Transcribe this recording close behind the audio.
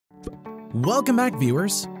Welcome back,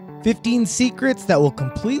 viewers. 15 secrets that will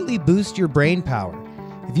completely boost your brain power.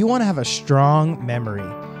 If you want to have a strong memory,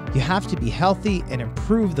 you have to be healthy and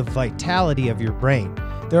improve the vitality of your brain.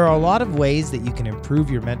 There are a lot of ways that you can improve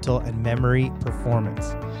your mental and memory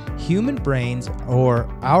performance. Human brains, or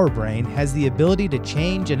our brain, has the ability to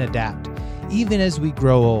change and adapt, even as we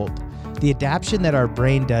grow old. The adaptation that our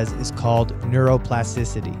brain does is called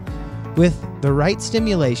neuroplasticity. With the right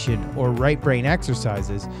stimulation or right brain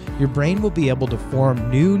exercises, your brain will be able to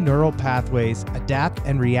form new neural pathways, adapt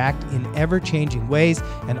and react in ever-changing ways,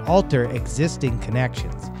 and alter existing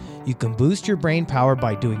connections. You can boost your brain power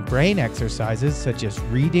by doing brain exercises such as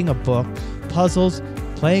reading a book, puzzles,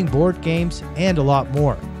 playing board games, and a lot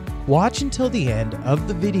more. Watch until the end of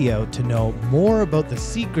the video to know more about the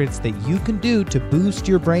secrets that you can do to boost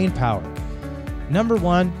your brain power. Number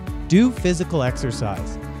 1, do physical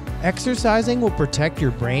exercise. Exercising will protect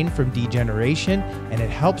your brain from degeneration, and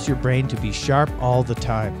it helps your brain to be sharp all the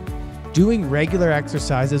time. Doing regular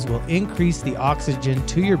exercises will increase the oxygen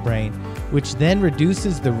to your brain, which then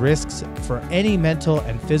reduces the risks for any mental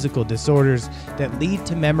and physical disorders that lead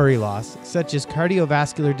to memory loss, such as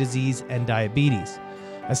cardiovascular disease and diabetes.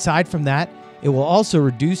 Aside from that, it will also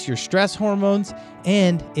reduce your stress hormones,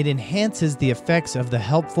 and it enhances the effects of the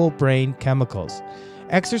helpful brain chemicals.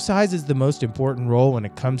 Exercise is the most important role when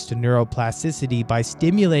it comes to neuroplasticity by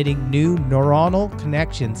stimulating new neuronal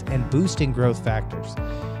connections and boosting growth factors.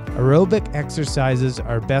 Aerobic exercises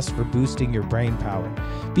are best for boosting your brain power.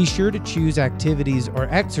 Be sure to choose activities or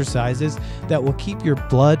exercises that will keep your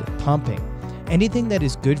blood pumping. Anything that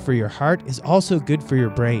is good for your heart is also good for your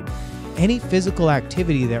brain. Any physical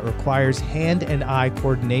activity that requires hand and eye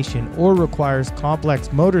coordination or requires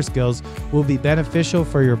complex motor skills will be beneficial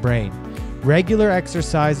for your brain. Regular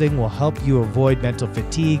exercising will help you avoid mental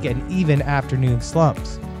fatigue and even afternoon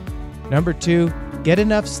slumps. Number 2, get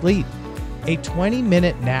enough sleep. A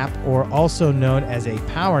 20-minute nap, or also known as a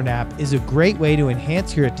power nap, is a great way to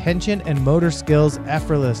enhance your attention and motor skills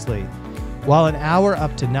effortlessly. While an hour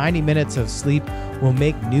up to 90 minutes of sleep will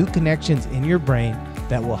make new connections in your brain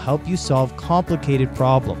that will help you solve complicated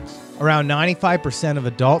problems. Around 95% of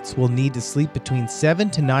adults will need to sleep between 7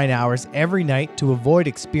 to 9 hours every night to avoid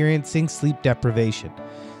experiencing sleep deprivation.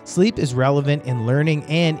 Sleep is relevant in learning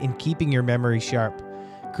and in keeping your memory sharp.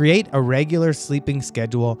 Create a regular sleeping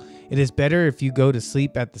schedule. It is better if you go to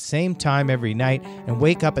sleep at the same time every night and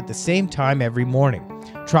wake up at the same time every morning.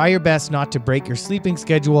 Try your best not to break your sleeping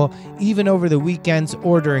schedule, even over the weekends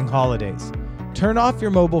or during holidays. Turn off your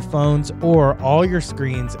mobile phones or all your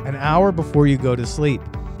screens an hour before you go to sleep.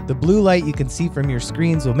 The blue light you can see from your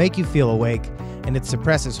screens will make you feel awake, and it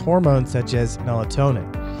suppresses hormones such as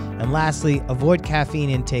melatonin. And lastly, avoid caffeine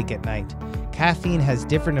intake at night. Caffeine has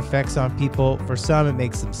different effects on people. For some, it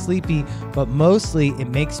makes them sleepy, but mostly it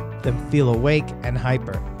makes them feel awake and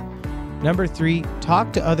hyper. Number 3,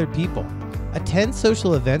 talk to other people. Attend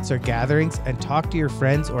social events or gatherings and talk to your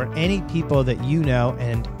friends or any people that you know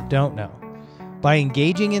and don't know. By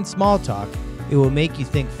engaging in small talk, it will make you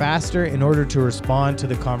think faster in order to respond to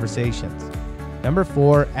the conversations. Number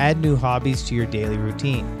 4, add new hobbies to your daily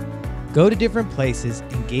routine. Go to different places,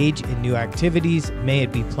 engage in new activities, may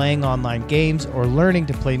it be playing online games or learning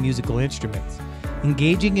to play musical instruments.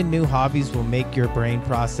 Engaging in new hobbies will make your brain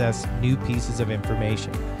process new pieces of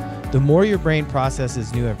information. The more your brain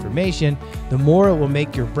processes new information, the more it will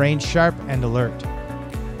make your brain sharp and alert.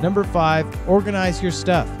 Number 5, organize your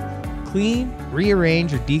stuff. Clean,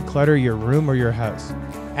 rearrange, or declutter your room or your house.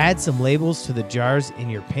 Add some labels to the jars in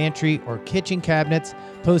your pantry or kitchen cabinets,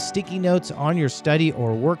 post sticky notes on your study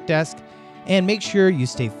or work desk, and make sure you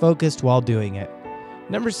stay focused while doing it.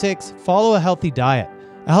 Number 6, follow a healthy diet.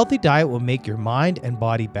 A healthy diet will make your mind and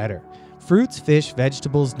body better. Fruits, fish,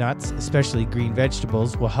 vegetables, nuts, especially green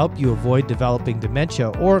vegetables, will help you avoid developing dementia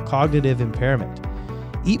or cognitive impairment.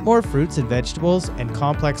 Eat more fruits and vegetables and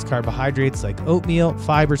complex carbohydrates like oatmeal,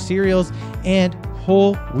 fiber cereals, and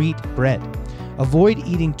whole wheat bread. Avoid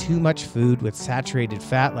eating too much food with saturated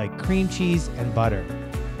fat like cream cheese and butter.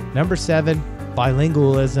 Number 7,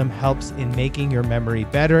 bilingualism helps in making your memory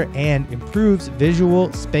better and improves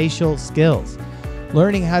visual spatial skills.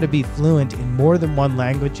 Learning how to be fluent in more than one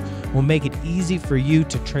language will make it easy for you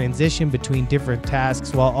to transition between different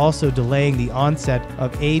tasks while also delaying the onset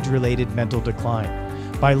of age-related mental decline.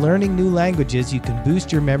 By learning new languages, you can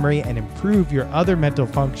boost your memory and improve your other mental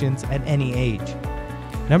functions at any age.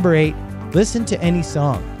 Number 8, listen to any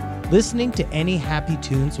song. Listening to any happy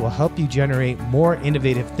tunes will help you generate more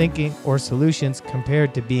innovative thinking or solutions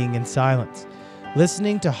compared to being in silence.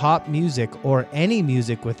 Listening to hop music or any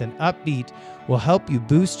music with an upbeat will help you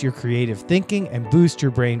boost your creative thinking and boost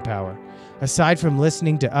your brain power. Aside from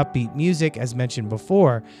listening to upbeat music, as mentioned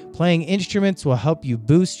before, playing instruments will help you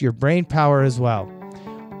boost your brain power as well.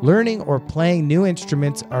 Learning or playing new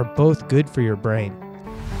instruments are both good for your brain.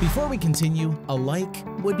 Before we continue, a like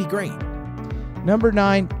would be great. Number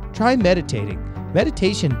 9, try meditating.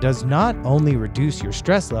 Meditation does not only reduce your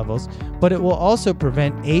stress levels, but it will also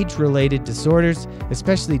prevent age-related disorders,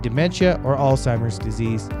 especially dementia or Alzheimer's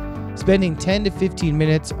disease. Spending 10 to 15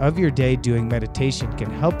 minutes of your day doing meditation can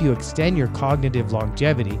help you extend your cognitive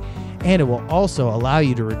longevity, and it will also allow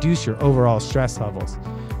you to reduce your overall stress levels.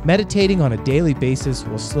 Meditating on a daily basis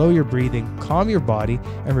will slow your breathing, calm your body,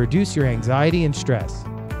 and reduce your anxiety and stress.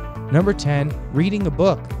 Number 10, reading a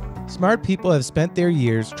book. Smart people have spent their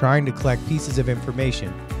years trying to collect pieces of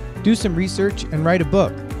information. Do some research and write a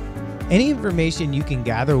book. Any information you can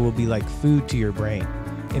gather will be like food to your brain.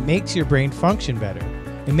 It makes your brain function better.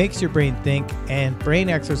 It makes your brain think, and brain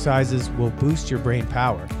exercises will boost your brain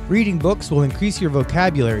power. Reading books will increase your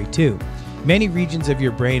vocabulary too. Many regions of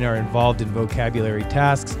your brain are involved in vocabulary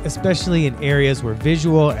tasks, especially in areas where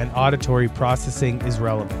visual and auditory processing is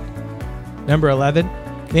relevant. Number 11,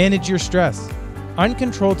 manage your stress.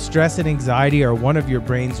 Uncontrolled stress and anxiety are one of your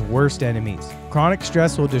brain's worst enemies. Chronic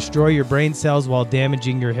stress will destroy your brain cells while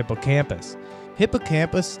damaging your hippocampus.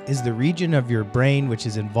 Hippocampus is the region of your brain which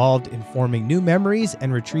is involved in forming new memories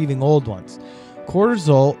and retrieving old ones.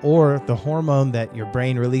 Cortisol, or the hormone that your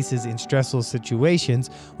brain releases in stressful situations,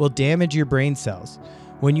 will damage your brain cells.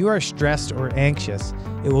 When you are stressed or anxious,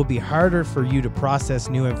 it will be harder for you to process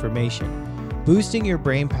new information. Boosting your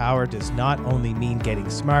brain power does not only mean getting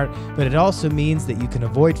smart, but it also means that you can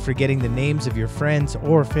avoid forgetting the names of your friends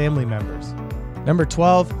or family members. Number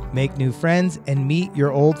 12, make new friends and meet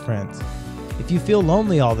your old friends. If you feel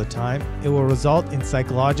lonely all the time, it will result in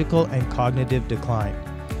psychological and cognitive decline.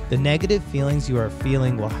 The negative feelings you are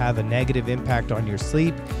feeling will have a negative impact on your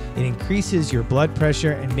sleep. It increases your blood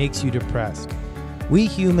pressure and makes you depressed. We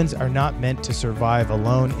humans are not meant to survive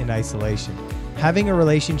alone in isolation. Having a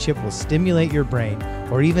relationship will stimulate your brain,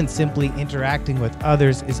 or even simply interacting with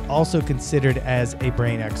others is also considered as a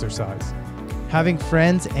brain exercise. Having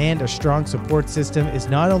friends and a strong support system is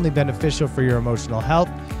not only beneficial for your emotional health,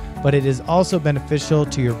 but it is also beneficial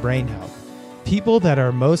to your brain health. People that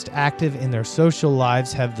are most active in their social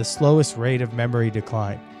lives have the slowest rate of memory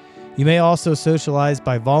decline. You may also socialize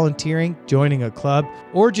by volunteering, joining a club,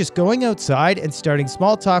 or just going outside and starting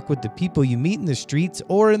small talk with the people you meet in the streets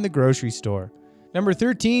or in the grocery store. Number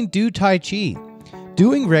 13, do Tai Chi.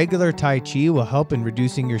 Doing regular Tai Chi will help in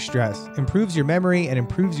reducing your stress, improves your memory, and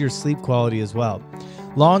improves your sleep quality as well.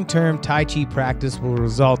 Long-term Tai Chi practice will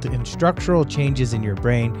result in structural changes in your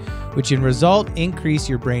brain, which in result increase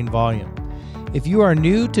your brain volume. If you are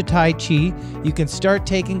new to Tai Chi, you can start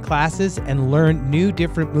taking classes and learn new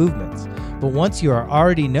different movements. But once you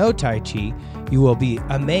already know Tai Chi, you will be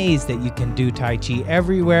amazed that you can do Tai Chi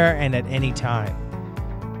everywhere and at any time.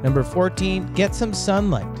 Number 14, get some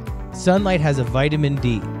sunlight. Sunlight has a vitamin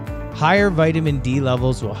D. Higher vitamin D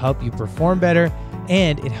levels will help you perform better,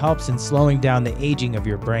 and it helps in slowing down the aging of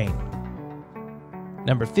your brain.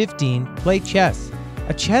 Number 15, play chess.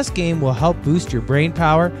 A chess game will help boost your brain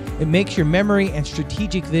power. It makes your memory and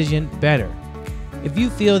strategic vision better. If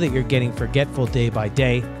you feel that you're getting forgetful day by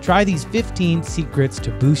day, try these 15 secrets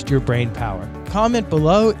to boost your brain power. Comment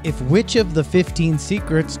below if which of the 15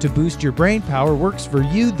 secrets to boost your brain power works for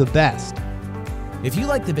you the best. If you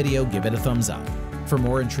liked the video, give it a thumbs up. For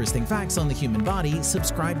more interesting facts on the human body,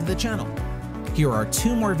 subscribe to the channel. Here are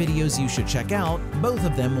 2 more videos you should check out. Both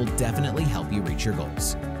of them will definitely help you reach your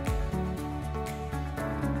goals.